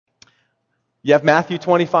You have Matthew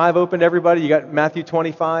 25 open, everybody? You got Matthew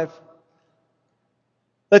 25?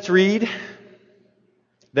 Let's read,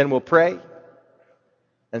 then we'll pray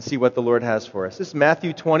and see what the Lord has for us. This is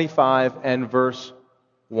Matthew 25 and verse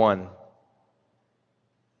 1.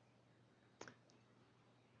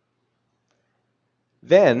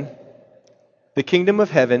 Then the kingdom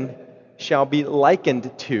of heaven shall be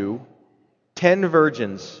likened to 10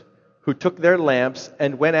 virgins who took their lamps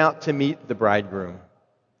and went out to meet the bridegroom.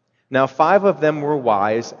 Now 5 of them were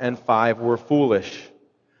wise and 5 were foolish.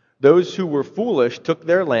 Those who were foolish took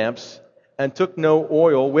their lamps and took no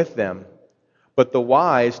oil with them. But the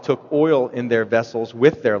wise took oil in their vessels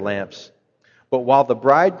with their lamps. But while the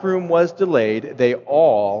bridegroom was delayed, they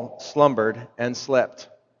all slumbered and slept.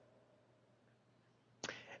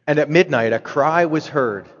 And at midnight a cry was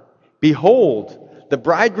heard, "Behold, the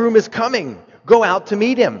bridegroom is coming. Go out to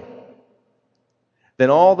meet him." Then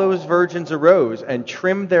all those virgins arose and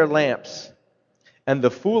trimmed their lamps. And the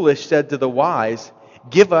foolish said to the wise,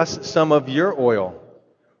 "Give us some of your oil,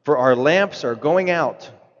 for our lamps are going out."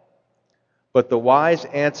 But the wise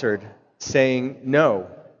answered, saying, "No,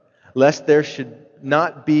 lest there should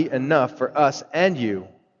not be enough for us and you.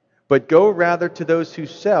 But go rather to those who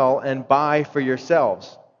sell and buy for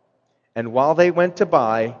yourselves." And while they went to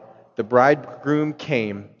buy, the bridegroom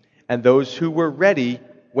came, and those who were ready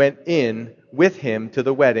went in with him to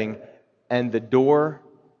the wedding, and the door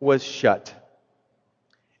was shut.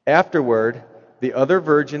 Afterward, the other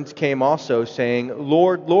virgins came also, saying,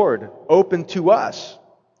 "Lord, Lord, open to us."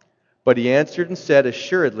 But he answered and said,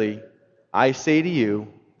 "Assuredly, I say to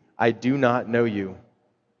you, I do not know you."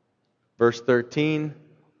 Verse 13,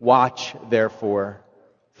 "Watch, therefore,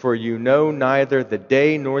 for you know neither the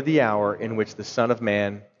day nor the hour in which the Son of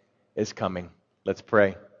Man is coming." Let's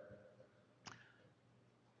pray.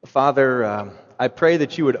 Father, I pray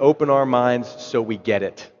that you would open our minds so we get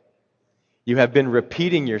it. You have been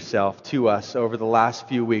repeating yourself to us over the last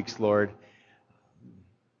few weeks, Lord.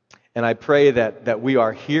 And I pray that we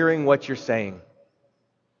are hearing what you're saying,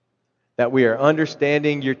 that we are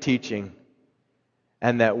understanding your teaching,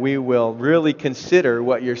 and that we will really consider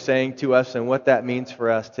what you're saying to us and what that means for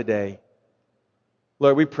us today.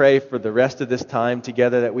 Lord, we pray for the rest of this time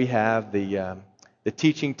together that we have, the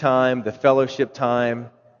teaching time, the fellowship time,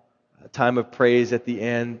 a time of praise at the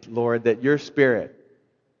end, Lord, that your Spirit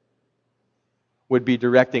would be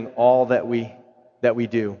directing all that we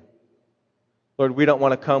do. Lord, we don't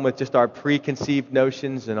want to come with just our preconceived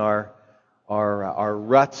notions and our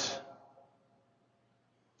ruts,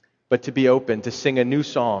 but to be open, to sing a new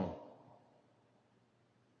song,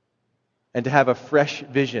 and to have a fresh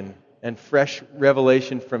vision and fresh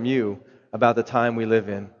revelation from you about the time we live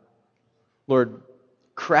in. Lord,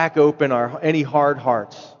 crack open any hard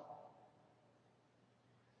hearts.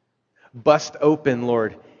 Bust open,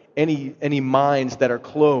 Lord, any minds that are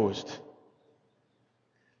closed.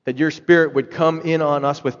 That your Spirit would come in on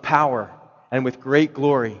us with power and with great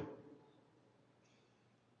glory.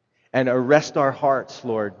 And arrest our hearts,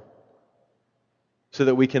 Lord, so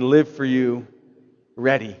that we can live for you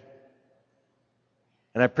ready.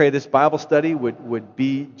 And I pray this Bible study would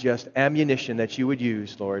be just ammunition that you would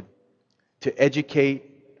use, Lord, to educate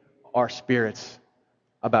our spirits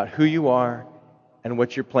about who you are and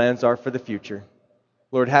what your plans are for the future.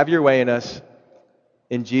 Lord, have your way in us.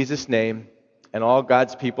 In Jesus' name. And all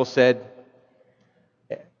God's people said,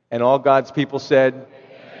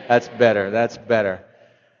 that's better.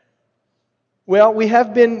 Well, we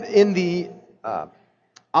have been in the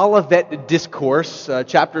Olivet Discourse,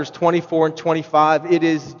 chapters 24 and 25. It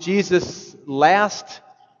is Jesus' last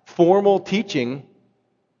formal teaching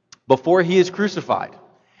before he is crucified.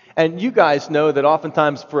 And you guys know that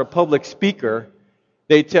oftentimes for a public speaker,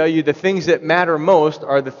 they tell you the things that matter most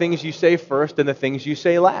are the things you say first and the things you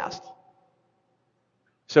say last.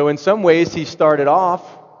 So in some ways, he started off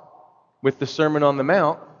with the Sermon on the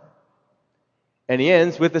Mount, and he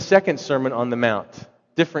ends with the second Sermon on the Mount.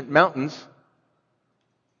 Different mountains,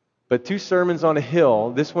 but 2 sermons on a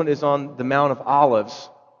hill. This one is on the Mount of Olives.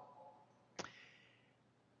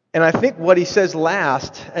 And I think what he says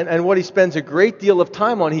last, and what he spends a great deal of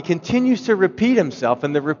time on, he continues to repeat himself.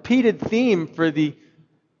 And the repeated theme for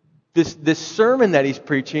this sermon that he's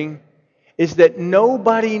preaching is that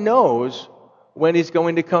nobody knows when he's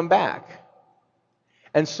going to come back.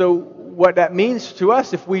 And so what that means to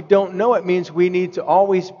us, if we don't know, it means we need to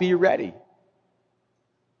always be ready.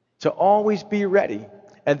 To always be ready.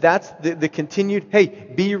 And that's the continued, hey,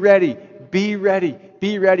 be ready, be ready,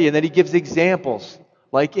 be ready. And then he gives examples.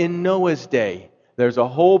 Like in Noah's day, there's a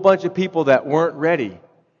whole bunch of people that weren't ready.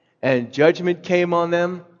 And judgment came on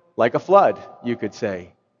them like a flood, you could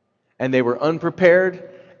say. And they were unprepared.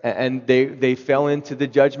 And they fell into the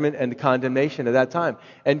judgment and the condemnation at that time.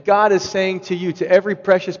 And God is saying to you, to every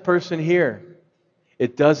precious person here,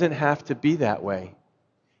 it doesn't have to be that way.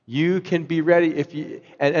 You can be ready if you,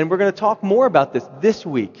 and we're going to talk more about this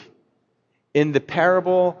week in the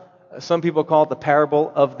parable. Some people call it the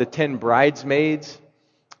parable of the 10 bridesmaids.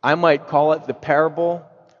 I might call it the parable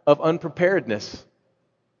of unpreparedness.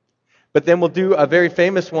 But then we'll do a very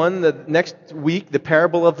famous one the next week, the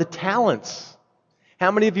parable of the talents. How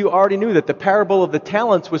many of you already knew that the parable of the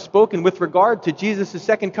talents was spoken with regard to Jesus'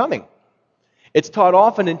 second coming? It's taught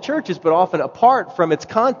often in churches, but often apart from its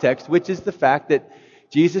context, which is the fact that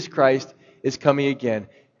Jesus Christ is coming again.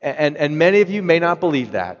 And many of you may not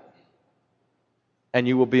believe that, and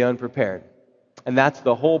you will be unprepared. And that's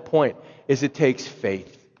the whole point, is it takes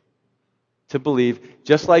faith to believe.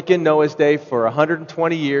 Just like in Noah's day, for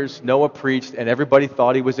 120 years, Noah preached, and everybody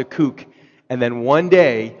thought he was a kook. And then one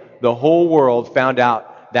day, the whole world found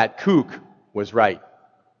out that kook was right.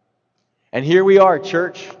 And here we are,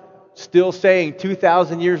 church, still saying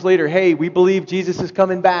 2,000 years later, hey, we believe Jesus is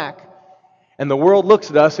coming back. And the world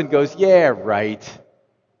looks at us and goes, yeah, right.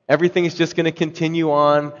 Everything is just going to continue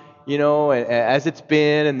on, as it's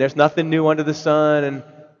been, and there's nothing new under the sun.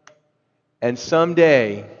 And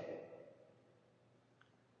someday,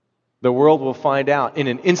 the world will find out in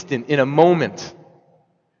an instant, in a moment,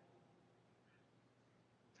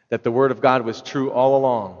 that the Word of God was true all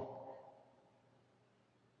along.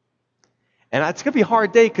 And it's going to be a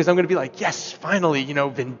hard day because I'm going to be like, yes, finally,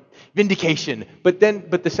 vindication. But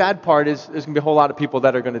the sad part is there's going to be a whole lot of people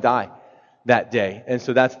that are going to die that day. And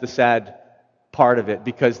so that's the sad part of it,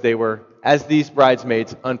 because they were, as these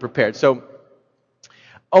bridesmaids, unprepared. So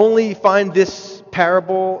only find this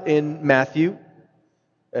parable in Matthew,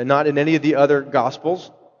 not in any of the other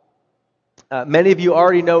Gospels. Many of you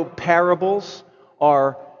already know parables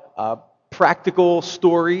are practical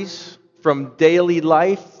stories from daily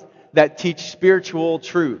life that teach spiritual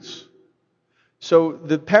truths. So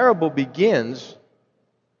the parable begins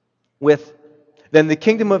with, then the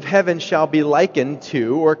kingdom of heaven shall be likened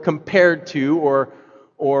to, or compared to,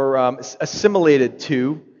 or assimilated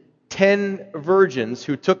to 10 virgins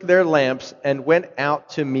who took their lamps and went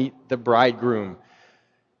out to meet the bridegroom.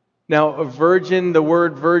 Now, a virgin, the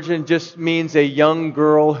word virgin just means a young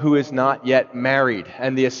girl who is not yet married.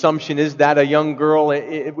 And the assumption is that a young girl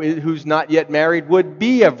who's not yet married would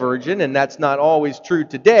be a virgin, and that's not always true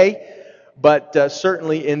today. But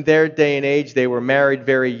certainly in their day and age, they were married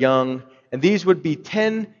very young. And these would be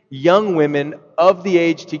 10 young women of the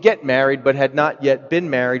age to get married, but had not yet been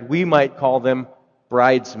married. We might call them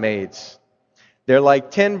bridesmaids. They're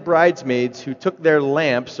like 10 bridesmaids who took their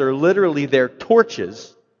lamps, or literally their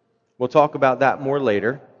torches. We'll talk about that more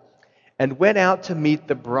later. And went out to meet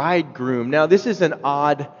the bridegroom. Now, this is an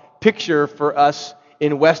odd picture for us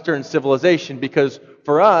in Western civilization, because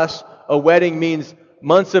for us, a wedding means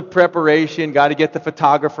months of preparation. Got to get the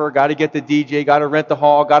photographer, got to get the DJ, got to rent the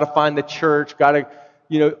hall, got to find the church, got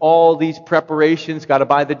to, all these preparations, got to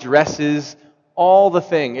buy the dresses, all the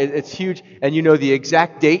thing. It's huge. And you know the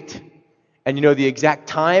exact date, and you know the exact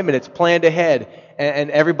time, and it's planned ahead. And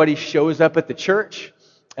everybody shows up at the church,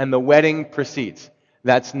 and the wedding proceeds.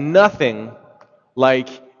 That's nothing like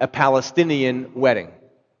a Palestinian wedding.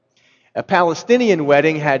 A Palestinian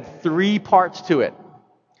wedding had 3 parts to it.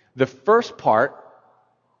 The first part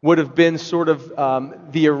would have been sort of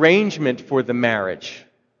the arrangement for the marriage.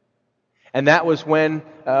 And that was when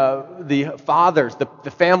the fathers,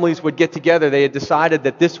 the families would get together. They had decided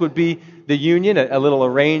that this would be the union, a little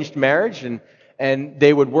arranged marriage, and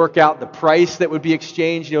they would work out the price that would be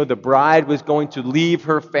exchanged. The bride was going to leave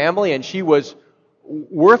her family, and she was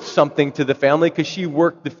worth something to the family because she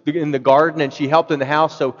worked in the garden and she helped in the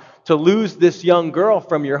house. So to lose this young girl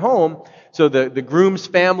from your home, so the groom's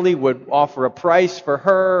family would offer a price for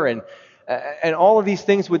her, and all of these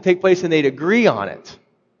things would take place, and they'd agree on it.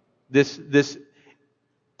 This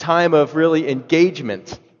time of really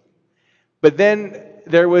engagement. But then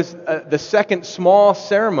there was the second small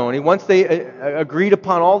ceremony. Once they agreed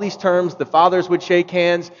upon all these terms, the fathers would shake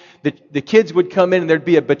hands, the kids would come in, and there'd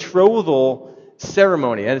be a betrothal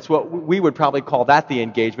ceremony. And it's what we would probably call that the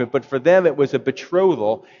engagement. But for them, it was a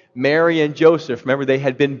betrothal. Mary and Joseph, remember, they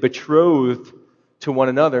had been betrothed to one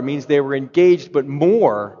another. It means they were engaged, but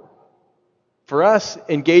more. For us,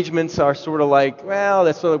 engagements are sort of like, well,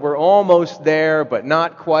 that's sort of, we're almost there, but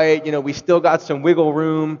not quite. We still got some wiggle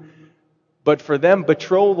room. But for them,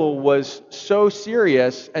 betrothal was so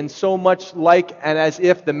serious and so much like and as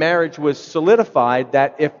if the marriage was solidified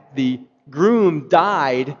that if the groom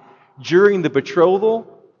died during the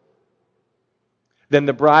betrothal, then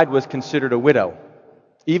the bride was considered a widow.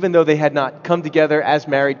 even though they had not come together as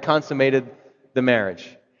married, consummated the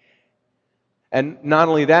marriage. And not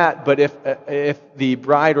only that, but if the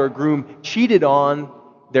bride or groom cheated on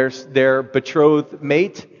their betrothed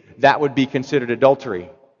mate, that would be considered adultery,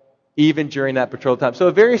 even during that betrothal time. So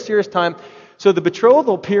a very serious time. So the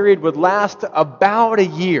betrothal period would last about a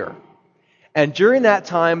year. And during that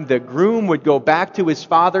time, the groom would go back to his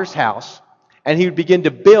father's house, and he would begin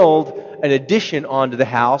to build an addition onto the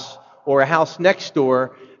house, or a house next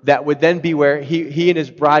door, that would then be where he and his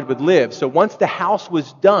bride would live. So once the house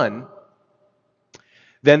was done,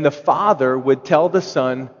 then the father would tell the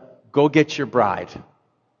son, go get your bride.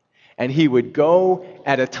 And he would go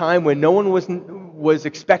at a time when no one was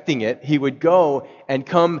expecting it. He would go and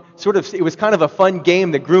come it was kind of a fun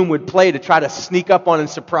game the groom would play to try to sneak up on and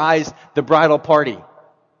surprise the bridal party.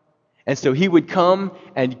 And so he would come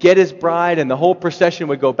and get his bride, and the whole procession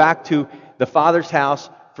would go back to the father's house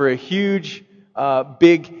for a huge,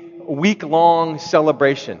 big, week-long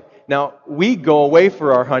celebration. Now, we go away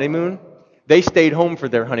for our honeymoon. They stayed home for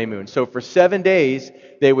their honeymoon. So for 7 days,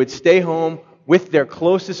 they would stay home with their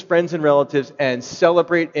closest friends and relatives and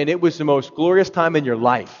celebrate. And it was the most glorious time in your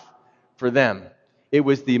life for them. It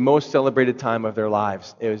was the most celebrated time of their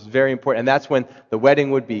lives. It was very important. And that's when the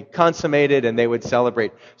wedding would be consummated and they would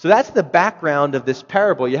celebrate. So that's the background of this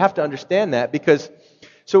parable. You have to understand that because,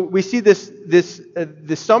 so we see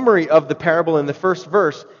the summary of the parable in the first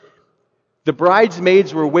verse. The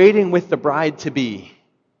bridesmaids were waiting with the bride-to-be.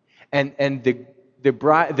 And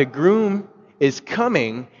the groom is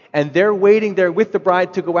coming, and they're waiting there with the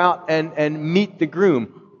bride to go out and meet the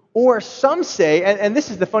groom. Or some say, and this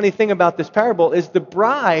is the funny thing about this parable, is the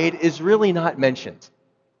bride is really not mentioned.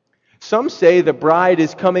 Some say the bride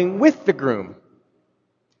is coming with the groom.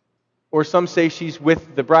 Or some say she's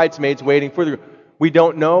with the bridesmaids waiting for the groom. We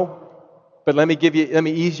don't know, but let me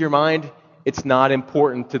ease your mind. It's not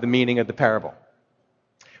important to the meaning of the parable.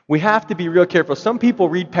 We have to be real careful. Some people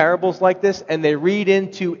read parables like this and they read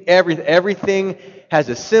into everything. Everything has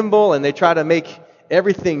a symbol and they try to make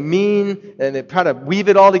everything mean and they try to weave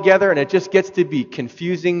it all together and it just gets to be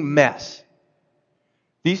confusing mess.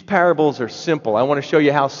 These parables are simple. I want to show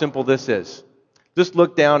you how simple this is. Just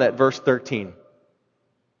look down at verse 13.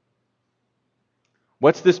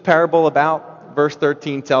 What's this parable about? Verse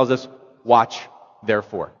 13 tells us, watch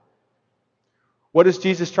therefore. What is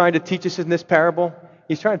Jesus trying to teach us in this parable?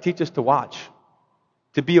 He's trying to teach us to watch,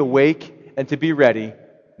 to be awake, and to be ready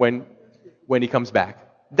when He comes back.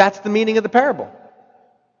 That's the meaning of the parable.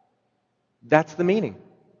 That's the meaning.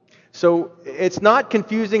 So it's not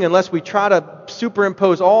confusing unless we try to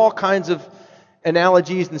superimpose all kinds of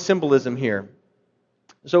analogies and symbolism here.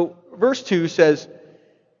 So verse 2 says,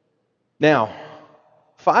 now,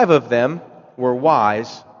 5 of them were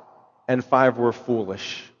wise and 5 were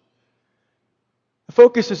foolish. The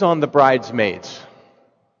focus is on the bridesmaids.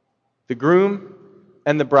 The groom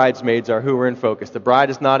and the bridesmaids are who are in focus. The bride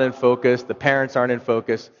is not in focus. The parents aren't in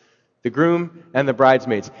focus. The groom and the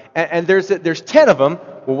bridesmaids. And there's 10 of them.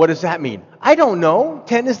 Well, what does that mean? I don't know.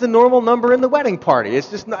 10 is the normal number in the wedding party. It's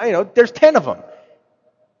just not, there's 10 of them.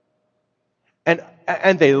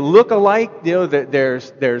 And they look alike.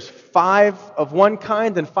 There's 5 of one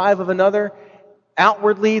kind and 5 of another.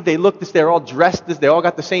 Outwardly, they're all dressed. They all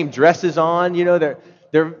got the same dresses on.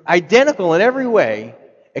 They're identical in every way,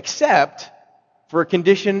 except for an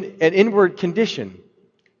inward condition.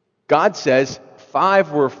 God says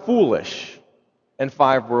 5 were foolish and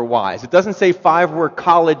 5 were wise. It doesn't say 5 were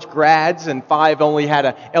college grads and 5 only had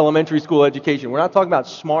an elementary school education. We're not talking about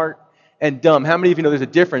smart and dumb. How many of you know there's a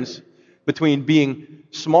difference between being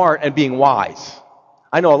smart and being wise?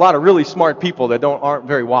 I know a lot of really smart people that aren't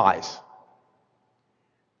very wise.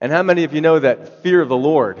 And how many of you know that fear of the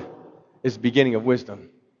Lord is the beginning of wisdom?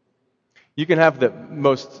 You can have the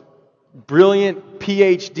most brilliant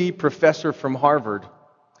PhD professor from Harvard,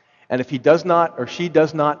 and if he does not or she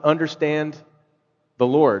does not understand the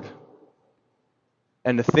Lord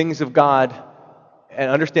and the things of God and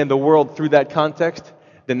understand the world through that context,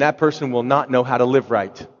 then that person will not know how to live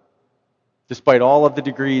right. Despite all of the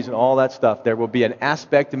degrees and all that stuff, there will be an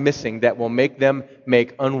aspect missing that will make them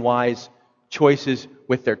make unwise choices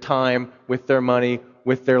with their time, with their money,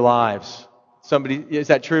 with their lives. Is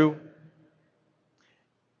that true?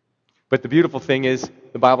 But the beautiful thing is,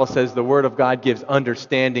 the Bible says the Word of God gives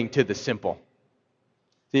understanding to the simple.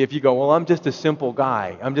 See, if you go, well, I'm just a simple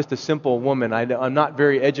guy. I'm just a simple woman. I'm not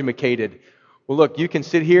very educated. Well, look, you can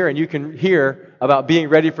sit here and you can hear about being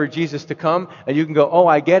ready for Jesus to come, and you can go, oh,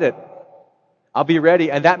 I get it. I'll be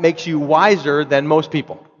ready. And that makes you wiser than most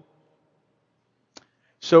people.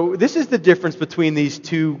 So this is the difference between these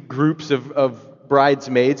two groups of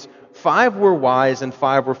bridesmaids. 5 were wise and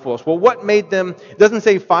 5 were foolish. Well, what made them? It doesn't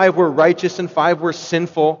say 5 were righteous and 5 were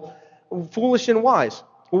sinful, foolish and wise.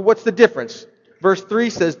 Well, what's the difference? Verse 3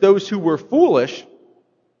 says, those who were foolish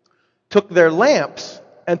took their lamps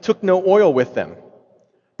and took no oil with them.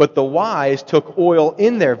 But the wise took oil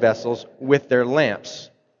in their vessels with their lamps.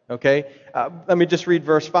 Okay? Let me just read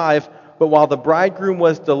verse 5. But while the bridegroom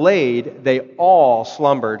was delayed, they all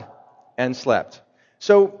slumbered and slept.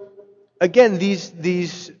 So, again,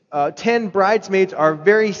 these 10 bridesmaids are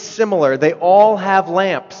very similar. They all have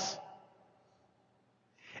lamps.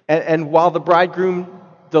 And while the bridegroom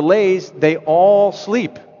delays, they all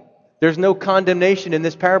sleep. There's no condemnation in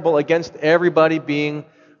this parable against everybody being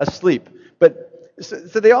asleep. But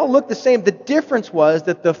so they all look the same. The difference was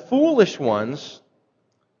that the foolish ones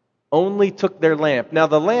only took their lamp. Now,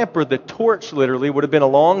 the lamp, or the torch literally, would have been a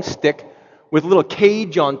long stick with a little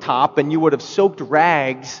cage on top, and you would have soaked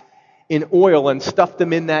rags in oil and stuffed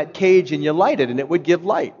them in that cage, and you light it, and it would give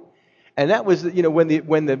light. And that was, when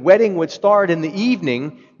the wedding would start in the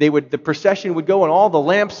evening, the procession would go, and all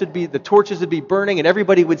the torches would be burning, and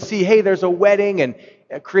everybody would see, hey, there's a wedding, and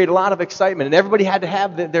create a lot of excitement. And everybody had to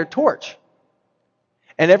have their torch.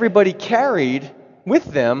 And everybody carried with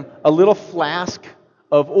them a little flask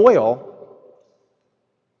of oil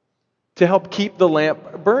to help keep the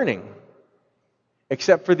lamp burning.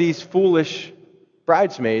 Except for these foolish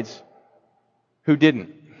bridesmaids who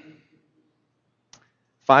didn't.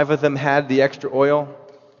 5 of them had the extra oil.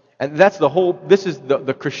 And that's this is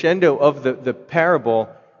the crescendo of the parable.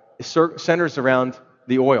 It centers around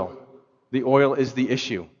the oil. The oil is the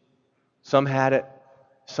issue. Some had it,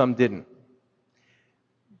 some didn't.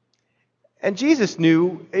 And Jesus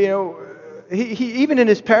knew, he even in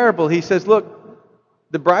his parable, he says, look,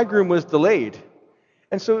 the bridegroom was delayed.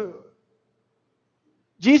 And so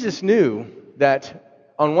Jesus knew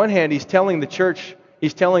that on one hand, he's telling the church,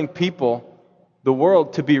 he's telling people, the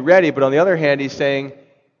world, to be ready. But on the other hand, he's saying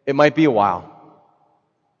it might be a while.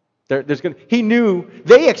 He knew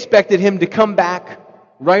they expected him to come back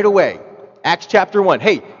right away. Acts chapter 1.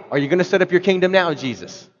 Hey, are you going to set up your kingdom now,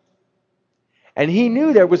 Jesus? And he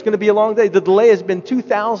knew there was going to be a long day. The delay has been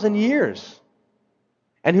 2,000 years.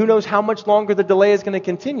 And who knows how much longer the delay is going to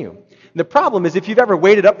continue. And the problem is, if you've ever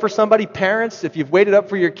waited up for somebody, parents, if you've waited up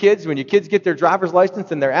for your kids, when your kids get their driver's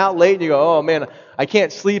license and they're out late and you go, oh man, I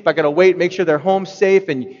can't sleep, I got to wait, make sure they're home safe,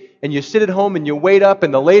 and you sit at home and you wait up,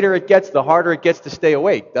 and the later it gets, the harder it gets to stay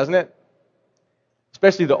awake, doesn't it?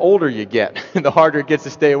 Especially the older you get, the harder it gets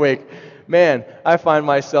to stay awake. Man, I find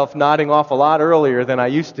myself nodding off a lot earlier than I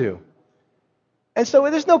used to. And so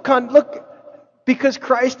there's no look, because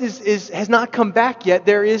Christ has not come back yet.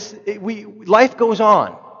 Life goes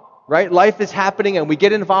on, right? Life is happening, and we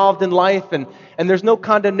get involved in life, and there's no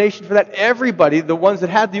condemnation for that. Everybody, the ones that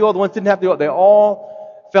had the oil, the ones that didn't have the oil, they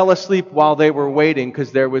all fell asleep while they were waiting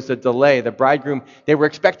because there was a delay. The bridegroom, they were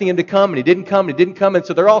expecting him to come, and he didn't come, and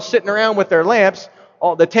so they're all sitting around with their lamps,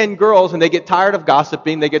 all the 10 girls, and they get tired of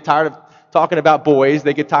gossiping, they get tired of talking about boys,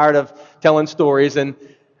 they get tired of telling stories, and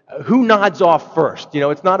who nods off first?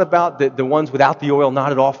 It's not about the ones without the oil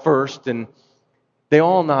nodded off first, and they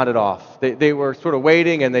all nodded off. They were sort of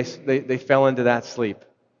waiting, and they fell into that sleep.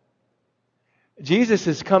 Jesus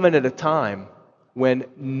is coming at a time when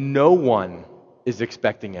no one is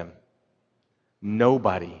expecting him.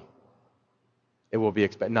 Nobody.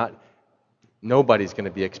 Nobody's going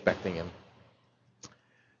to be expecting him.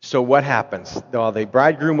 So what happens? While the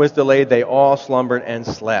bridegroom was delayed, they all slumbered and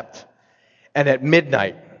slept. And at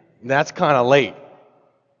midnight, that's kind of late.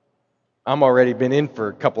 I'm already been in for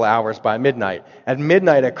a couple of hours by midnight. At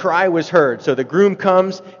midnight, a cry was heard. So the groom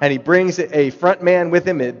comes, and he brings a front man with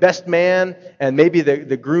him, a best man, and maybe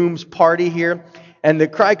the groom's party here. And the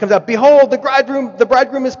cry comes out, behold, the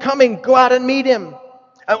bridegroom is coming. Go out and meet him.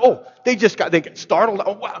 They get startled.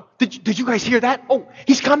 Oh, wow. Did you guys hear that? Oh,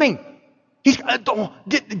 he's coming.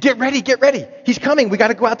 Get ready. He's coming. We got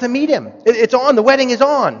to go out to meet him. It's on. The wedding is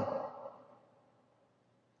on.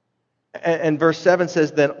 And verse 7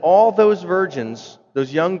 says, then all those virgins,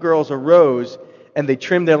 those young girls, arose and they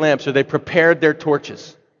trimmed their lamps, or they prepared their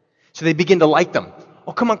torches. So they begin to light them.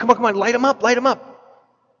 Oh, come on, light them up.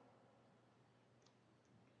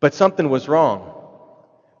 But something was wrong.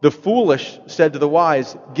 The foolish said to the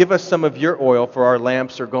wise, give us some of your oil, for our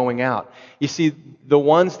lamps are going out. You see, the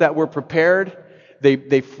ones that were prepared,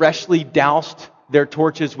 they freshly doused their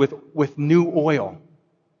torches with new oil,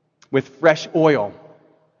 with fresh oil,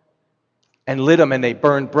 and lit them, and they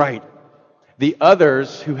burned bright. The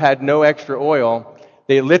others who had no extra oil,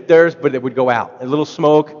 they lit theirs, but it would go out. A little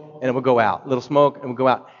smoke, and it would go out. A little smoke, and it would go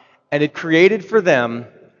out. And it created for them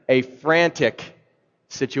a frantic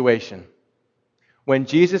situation. when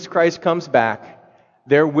Jesus Christ comes back,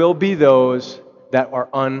 there will be those that are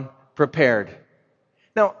unprepared.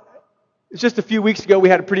 Now, just a few weeks ago, we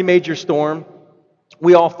had a pretty major storm.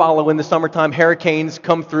 We all follow in the summertime. Hurricanes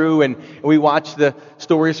come through, and we watch the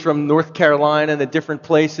stories from North Carolina and the different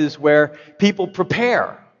places where people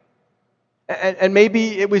prepare. And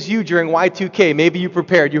maybe it was you during Y2K. Maybe you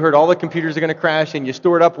prepared. You heard all the computers are going to crash, and you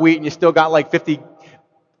stored up wheat, and you still got like 50,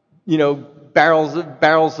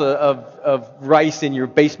 barrels of rice in your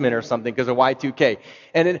basement or something because of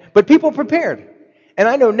Y2K. But people prepared. And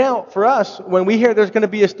I know now, for us, when we hear there's going to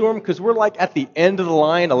be a storm, because we're like at the end of the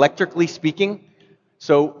line, electrically speaking,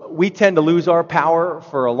 so we tend to lose our power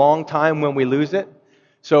for a long time when we lose it.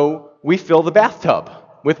 So we fill the bathtub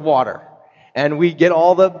with water. And we get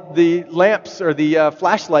all the lamps or the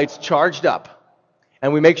flashlights charged up.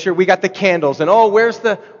 And we make sure we got the candles. And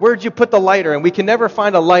where'd you put the lighter? And we can never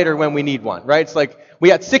find a lighter when we need one, right? It's like we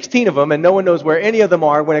got 16 of them and no one knows where any of them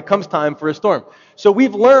are when it comes time for a storm. So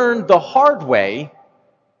we've learned the hard way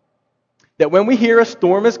that when we hear a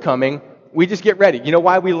storm is coming, we just get ready. You know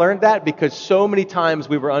why we learned that? Because so many times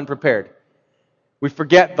we were unprepared. We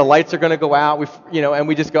forget the lights are going to go out, and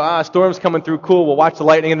we just go, storm's coming through, cool, we'll watch the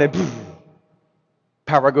lightning, and then poof,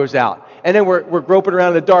 power goes out. And then we're groping around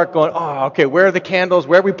in the dark going, okay, where are the candles?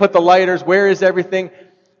 Where we put the lighters? Where is everything?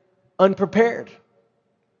 Unprepared.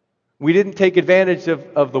 We didn't take advantage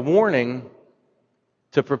of the warning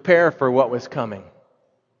to prepare for what was coming.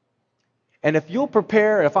 And if I'll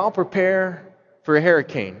prepare for a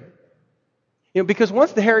hurricane, because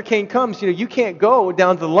once the hurricane comes, you can't go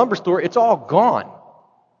down to the lumber store. It's all gone.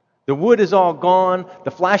 The wood is all gone.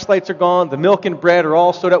 The flashlights are gone. The milk and bread are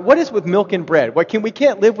all sold out. What is with milk and bread? We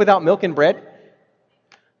can't live without milk and bread?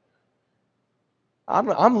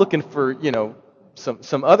 I'm looking for,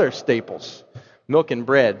 some other staples. Milk and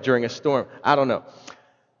bread during a storm. I don't know.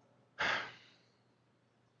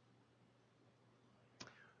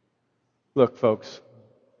 Look, folks.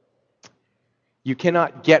 You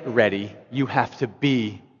cannot get ready. You have to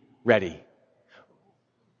be ready.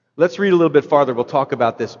 Let's read a little bit farther. We'll talk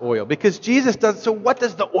about this oil. Because Jesus does, so what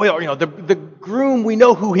does the oil, the groom, we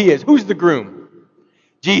know who he is. Who's the groom?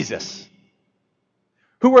 Jesus.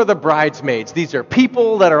 Who are the bridesmaids? These are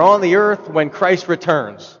people that are on the earth when Christ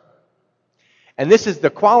returns. And this is the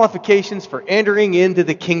qualifications for entering into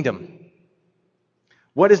the kingdom.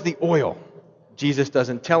 What is the oil? Jesus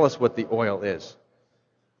doesn't tell us what the oil is.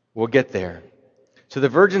 We'll get there. So the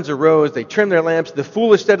virgins arose, they trimmed their lamps. The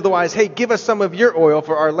foolish said to the wise, hey, give us some of your oil,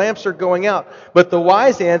 for our lamps are going out. But the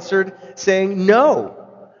wise answered, saying,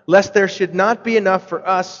 no, lest there should not be enough for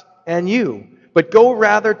us and you. But go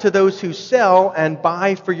rather to those who sell and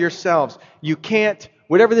buy for yourselves. You can't,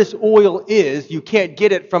 whatever this oil is, you can't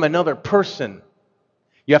get it from another person.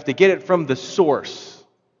 You have to get it from the source.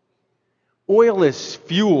 Oil is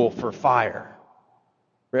fuel for fire,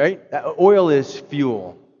 right? Oil is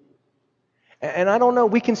fuel. And I don't know,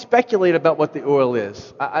 we can speculate about what the oil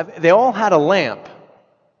is. They all had a lamp,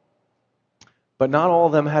 but not all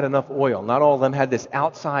of them had enough oil. Not all of them had this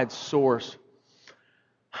outside source.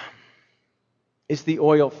 Is the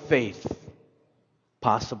oil faith?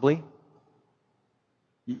 Possibly.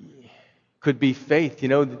 Could be faith.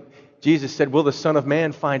 Jesus said, will the Son of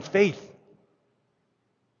Man find faith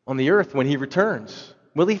on the earth when he returns?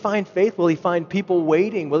 Will he find faith? Will he find people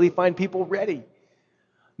waiting? Will he find people ready?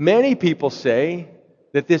 Many people say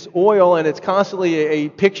that this oil, and it's constantly a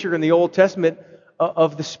picture in the Old Testament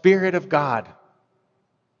of the Spirit of God.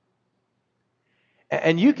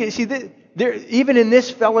 And you can see that there, even in this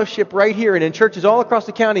fellowship right here and in churches all across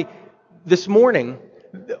the county this morning,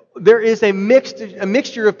 there is a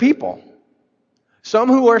mixture of people. Some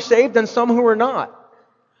who are saved and some who are not.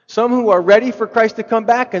 Some who are ready for Christ to come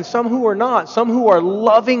back and some who are not. Some who are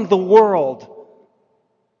loving the world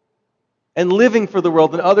and living for the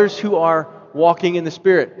world, and others who are walking in the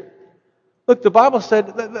Spirit. Look, the Bible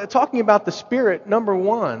said, talking about the Spirit, number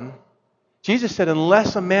one, Jesus said,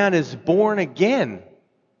 unless a man is born again,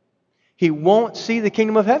 he won't see the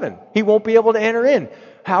kingdom of heaven. He won't be able to enter in.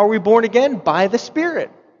 How are we born again? By the Spirit.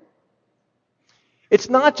 It's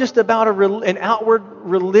not just about an outward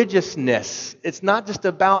religiousness. It's not just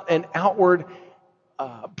about an outward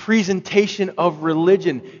presentation of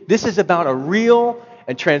religion. This is about a real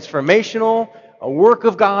and transformational, a work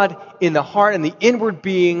of God in the heart and the inward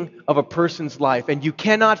being of a person's life. And you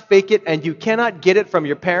cannot fake it, and you cannot get it from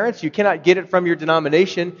your parents. You cannot get it from your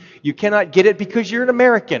denomination. You cannot get it because you're an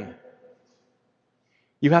American.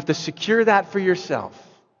 You have to secure that for yourself.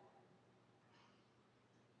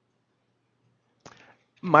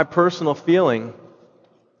 My personal feeling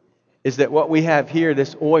is that what we have here,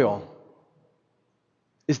 this oil,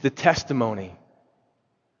 is the testimony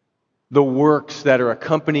the works that are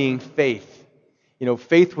accompanying faith. You know,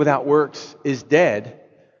 faith without works is dead,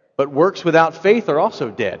 but works without faith are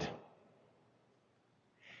also dead.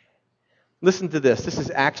 Listen to this. This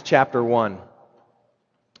is Acts chapter 1.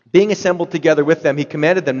 Being assembled together with them, he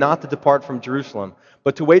commanded them not to depart from Jerusalem,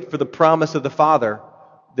 but to wait for the promise of the Father,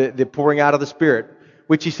 the pouring out of the Spirit,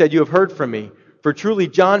 which he said, "You have heard from me. For truly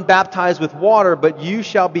John baptized with water, but you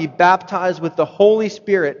shall be baptized with the Holy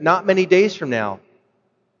Spirit not many days from now."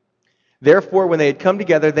 Therefore, when they had come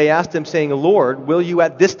together, they asked him, saying, "Lord, will you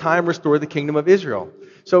at this time restore the kingdom of Israel?"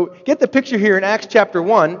 So get the picture here in Acts chapter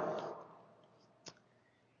 1.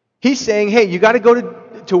 He's saying, hey, you got to go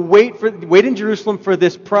to wait in Jerusalem for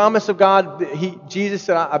this promise of God. Jesus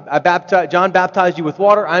said, John baptized you with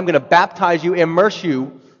water. I'm going to baptize you, immerse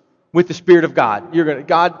you with the Spirit of God.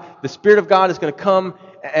 The Spirit of God is going to come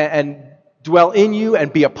and dwell in you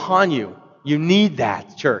and be upon you. You need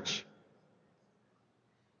that, church.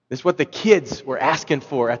 This is what the kids were asking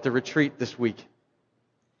for at the retreat this week.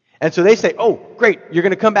 And so they say, oh, great, you're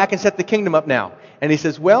going to come back and set the kingdom up now. And he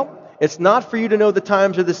says, well, it's not for you to know the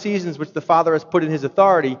times or the seasons which the Father has put in his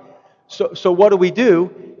authority. So what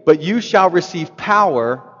do? But you shall receive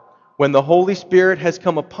power when the Holy Spirit has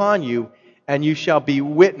come upon you, and you shall be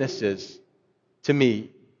witnesses to me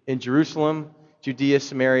in Jerusalem, Judea,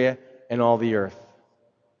 Samaria, and all the earth.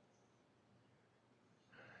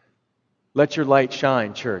 Let your light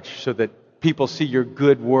shine, church, so that people see your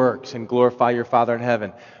good works and glorify your Father in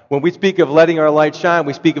heaven. When we speak of letting our light shine,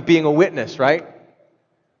 we speak of being a witness, right?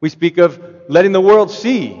 We speak of letting the world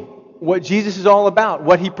see what Jesus is all about,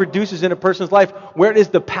 what he produces in a person's life. Where is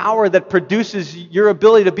the power that produces your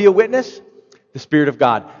ability to be a witness? The Spirit of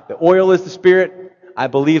God. The oil is the Spirit. I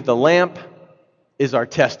believe the lamp is our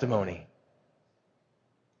testimony.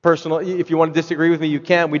 Personal, if you want to disagree with me, you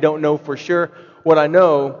can. We don't know for sure. What I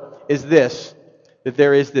know is this, that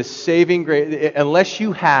there is this saving grace. Unless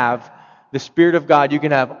you have the Spirit of God, you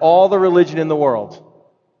can have all the religion in the world.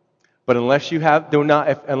 But unless you have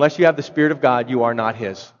the Spirit of God, you are not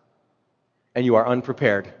his. And you are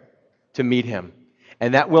unprepared to meet him.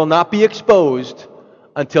 And that will not be exposed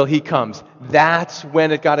until he comes. That's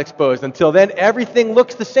when it got exposed. Until then, everything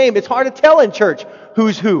looks the same. It's hard to tell in church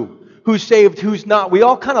who's who, who's saved, who's not. We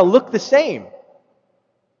all kind of look the same.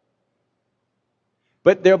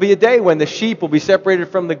 But there'll be a day when the sheep will be separated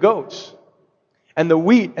from the goats. And the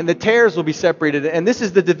wheat and the tares will be separated. And this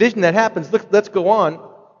is the division that happens. Look, let's go on.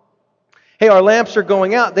 Hey, our lamps are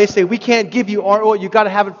going out. They say, we can't give you our oil. You've got to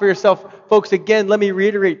have it for yourself. Folks, again, let me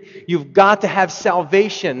reiterate. You've got to have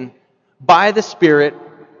salvation by the Spirit,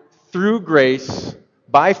 through grace,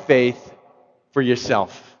 by faith, for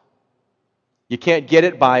yourself. You can't get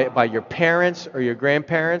it by your parents or your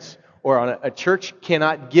grandparents, or on a church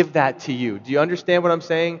cannot give that to you. Do you understand what I'm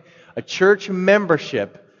saying? A church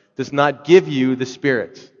membership does not give you the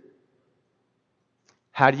Spirit.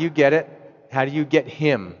 How do you get it? How do you get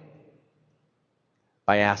Him?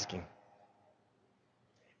 By asking.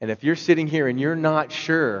 And if you're sitting here and you're not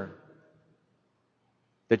sure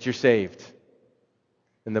that you're saved,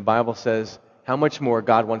 then the Bible says how much more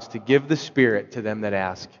God wants to give the Spirit to them that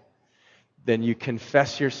ask. Then you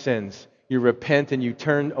confess your sins, you repent, and you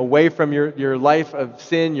turn away from your life of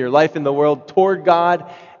sin, your life in the world, toward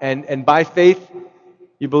God, and by faith,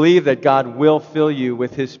 you believe that God will fill you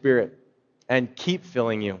with His Spirit and keep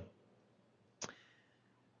filling you.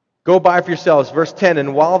 Go buy for yourselves. Verse 10,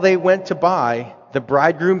 and while they went to buy, the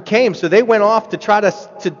bridegroom came. So they went off to try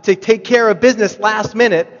to take care of business last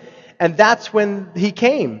minute, and that's when he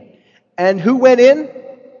came. And who went in?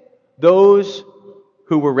 Those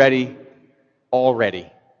who were ready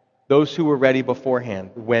already. Those who were ready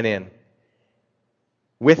beforehand went in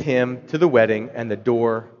with him to the wedding, and the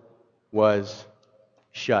door was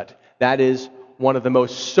shut. That is one of the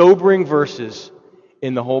most sobering verses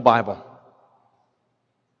in the whole Bible.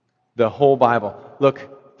 The whole Bible.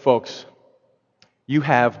 Look, folks, you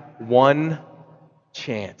have one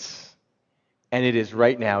chance, and it is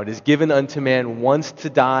right now. It is given unto man once to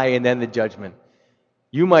die and then the judgment.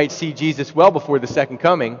 You might see Jesus well before the second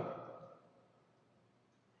coming.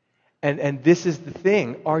 And this is the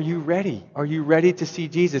thing. Are you ready? Are you ready to see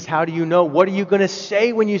Jesus? How do you know? What are you going to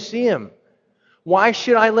say when you see Him? Why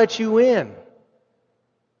should I let you in?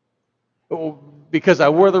 Oh, because I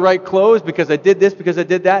wore the right clothes? Because I did this? Because I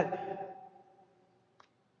did that?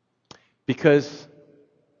 Because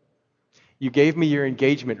you gave me your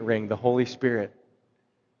engagement ring, the Holy Spirit.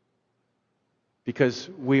 Because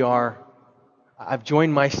I've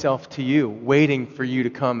joined myself to you, waiting for you to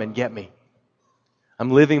come and get me. I'm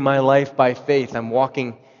living my life by faith. I'm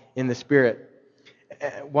walking in the Spirit.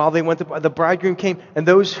 While they went to, the bridegroom came, and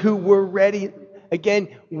those who were ready, again,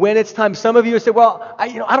 when it's time. Some of you say, well, I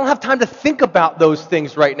don't have time to think about those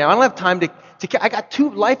things right now. I don't have time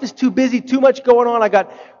life is too busy, too much going on.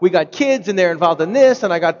 We got kids and they're involved in this,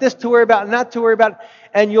 and I got this to worry about and that to worry about.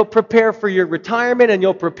 And you'll prepare for your retirement, and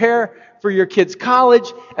you'll prepare for your kids'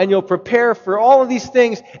 college, and you'll prepare for all of these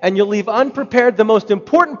things, and you'll leave unprepared the most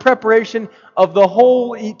important preparation of the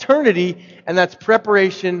whole eternity, and that's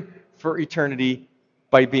preparation for eternity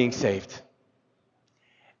by being saved.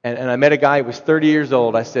 And I met a guy who was 30 years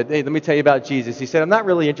old. I said, hey, let me tell you about Jesus. He said, I'm not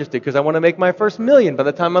really interested because I want to make my first $1 million by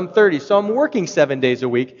the time I'm 30. So I'm working 7 days a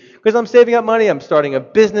week because I'm saving up money. I'm starting a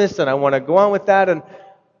business and I want to go on with that. And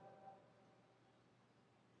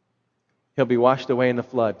he'll be washed away in the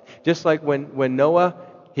flood. Just like when Noah,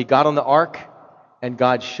 he got on the ark and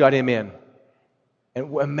God shut him in.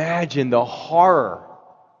 And imagine the horror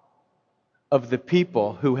of the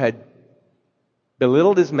people who had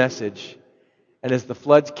belittled his message. And as the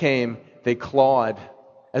floods came, they clawed.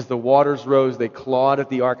 As the waters rose, they clawed at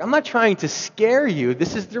the ark. I'm not trying to scare you.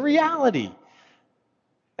 This is the reality.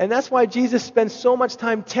 And that's why Jesus spends so much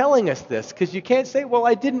time telling us this, because you can't say, well,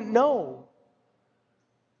 I didn't know.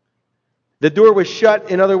 The door was shut,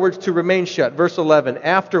 in other words, to remain shut. Verse 11,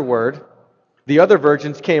 afterward, the other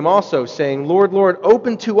virgins came also, saying, Lord, Lord,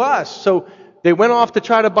 open to us. So they went off to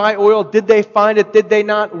try to buy oil. Did they find it? Did they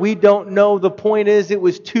not? We don't know. The point is, it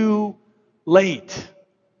was too late.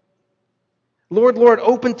 Lord, Lord,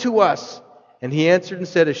 open to us. And he answered and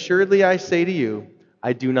said, assuredly I say to you,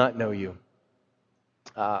 I do not know you.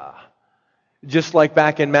 Just like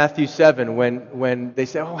back in Matthew 7 when they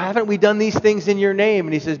say, oh, haven't we done these things in your name?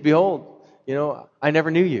 And he says, behold, I never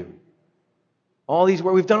knew you.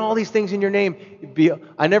 We've done all these things in your name.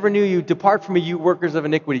 I never knew you. Depart from me, you workers of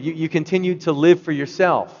iniquity. You continued to live for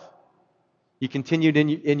yourself. You continued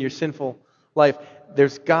in your sinful life.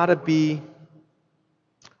 There's got to be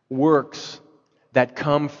works that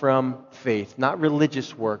come from faith, not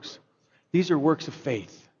religious works. These are works of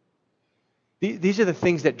faith. These are the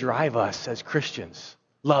things that drive us as Christians.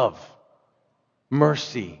 Love,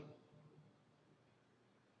 mercy.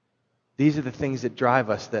 These are the things that drive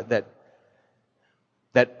us, that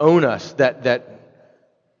own us, that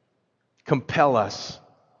compel us.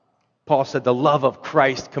 Paul said, the love of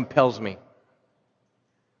Christ compels me.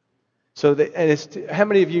 So, how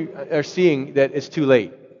many of you are seeing that it's too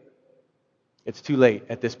late? It's too late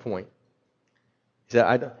at this point.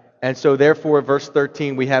 And so, therefore, verse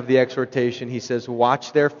 13, we have the exhortation. He says,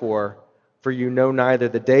 watch therefore, for you know neither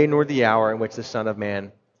the day nor the hour in which the Son of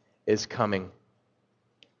Man is coming.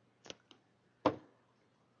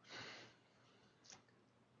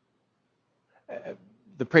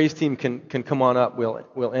 The praise team can come on up.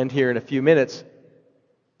 We'll end here in a few minutes.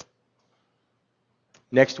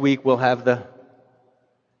 Next week we'll have the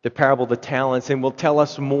parable of the talents, and will tell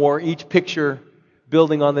us more, each picture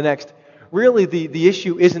building on the next. Really, the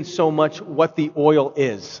issue isn't so much what the oil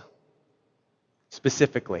is,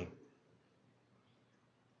 specifically.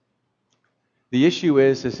 The issue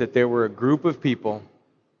is that there were a group of people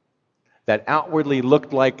that outwardly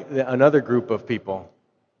looked like another group of people.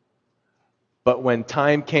 But when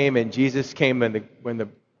time came and Jesus came and when the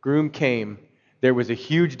groom came, there was a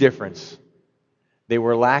huge difference. They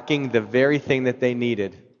were lacking the very thing that they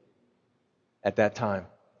needed at that time.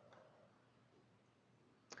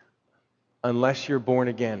 Unless you're born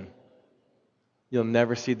again, you'll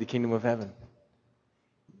never see the kingdom of heaven.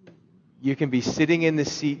 You can be sitting in the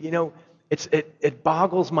seat. It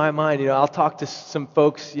boggles my mind. I'll talk to some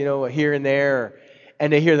folks, here and there,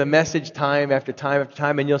 and they hear the message time after time after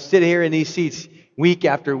time, and you'll sit here in these seats week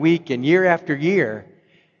after week and year after year,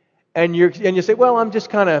 and you say, well, I'm just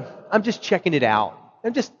checking it out.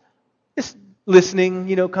 I'm just listening,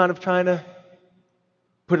 kind of trying to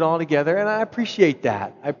put it all together, and I appreciate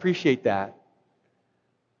that.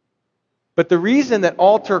 But the reason that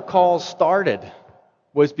altar calls started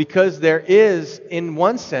was because there is, in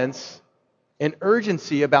one sense, an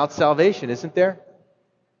urgency about salvation, isn't there?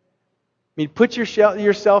 I mean, put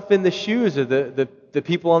yourself in the shoes of the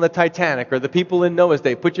people on the Titanic or the people in Noah's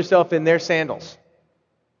day. Put yourself in their sandals.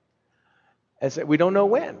 And say, we don't know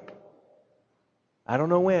when. I don't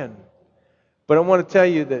know when. But I want to tell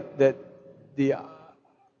you that the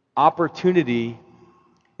opportunity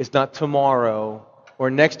is not tomorrow or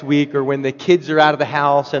next week or when the kids are out of the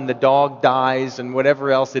house and the dog dies and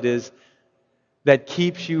whatever else it is that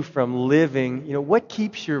keeps you from living. What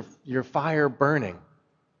keeps your fire burning?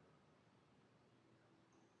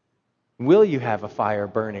 Will you have a fire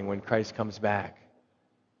burning when Christ comes back?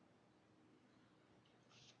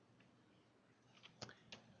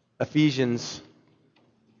 Ephesians,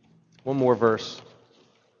 one more verse.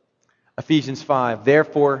 Ephesians 5.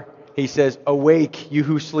 Therefore, he says, "Awake, you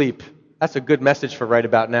who sleep." That's a good message for right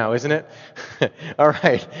about now, isn't it? All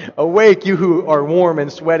right. "Awake, you who are warm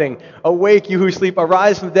and sweating. Awake, you who sleep.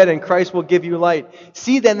 Arise from the dead, and Christ will give you light.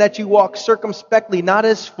 See then that you walk circumspectly, not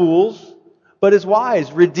as fools, but as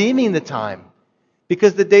wise, redeeming the time,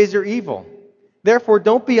 because the days are evil. Therefore,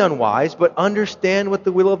 don't be unwise, but understand what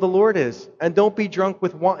the will of the Lord is. And don't be drunk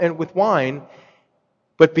with wine,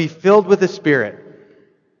 but be filled with the Spirit."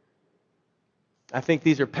 I think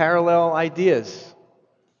these are parallel ideas.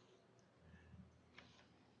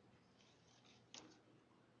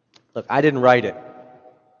 Look, I didn't write it.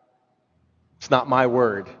 It's not my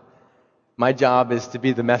word. My job is to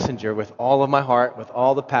be the messenger with all of my heart, with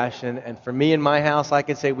all the passion. And for me in my house, I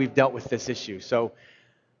can say we've dealt with this issue. So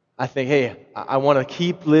I think, hey, I want to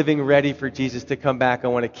keep living ready for Jesus to come back. I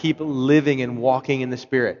want to keep living and walking in the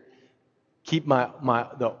Spirit. Keep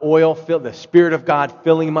the oil filled, the Spirit of God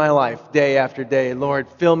filling my life day after day. Lord,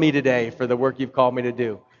 fill me today for the work you've called me to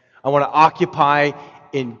do. I want to occupy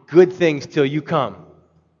in good things till you come.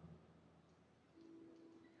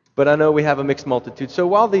 But I know we have a mixed multitude. So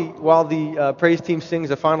while the praise team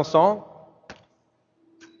sings a final song,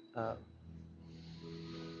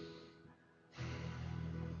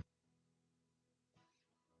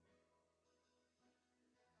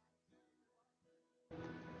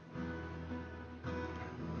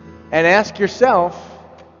 and ask yourself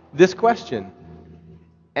this question: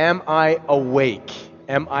 am I awake?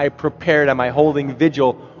 Am I prepared? Am I holding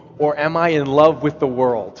vigil? Or am I in love with the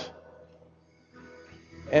world?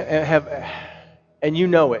 And you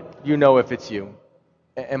know it. You know if it's you.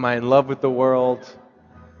 Am I in love with the world?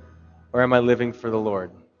 Or am I living for the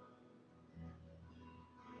Lord?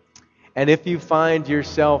 And if you find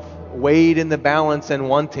yourself weighed in the balance and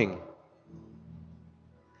wanting,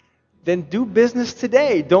 then do business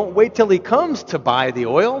today. Don't wait till He comes to buy the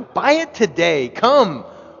oil. Buy it today. Come,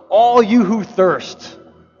 all you who thirst.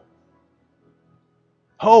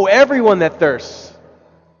 Ho, everyone that thirsts,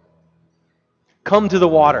 come to the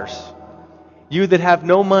waters. You that have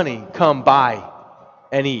no money, come buy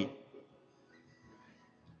and eat.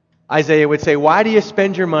 Isaiah would say, why do you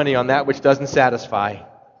spend your money on that which doesn't satisfy?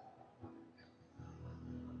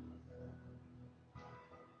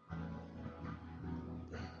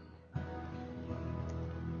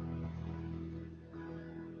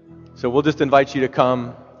 So we'll just invite you to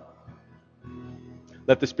come.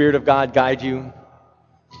 Let the Spirit of God guide you.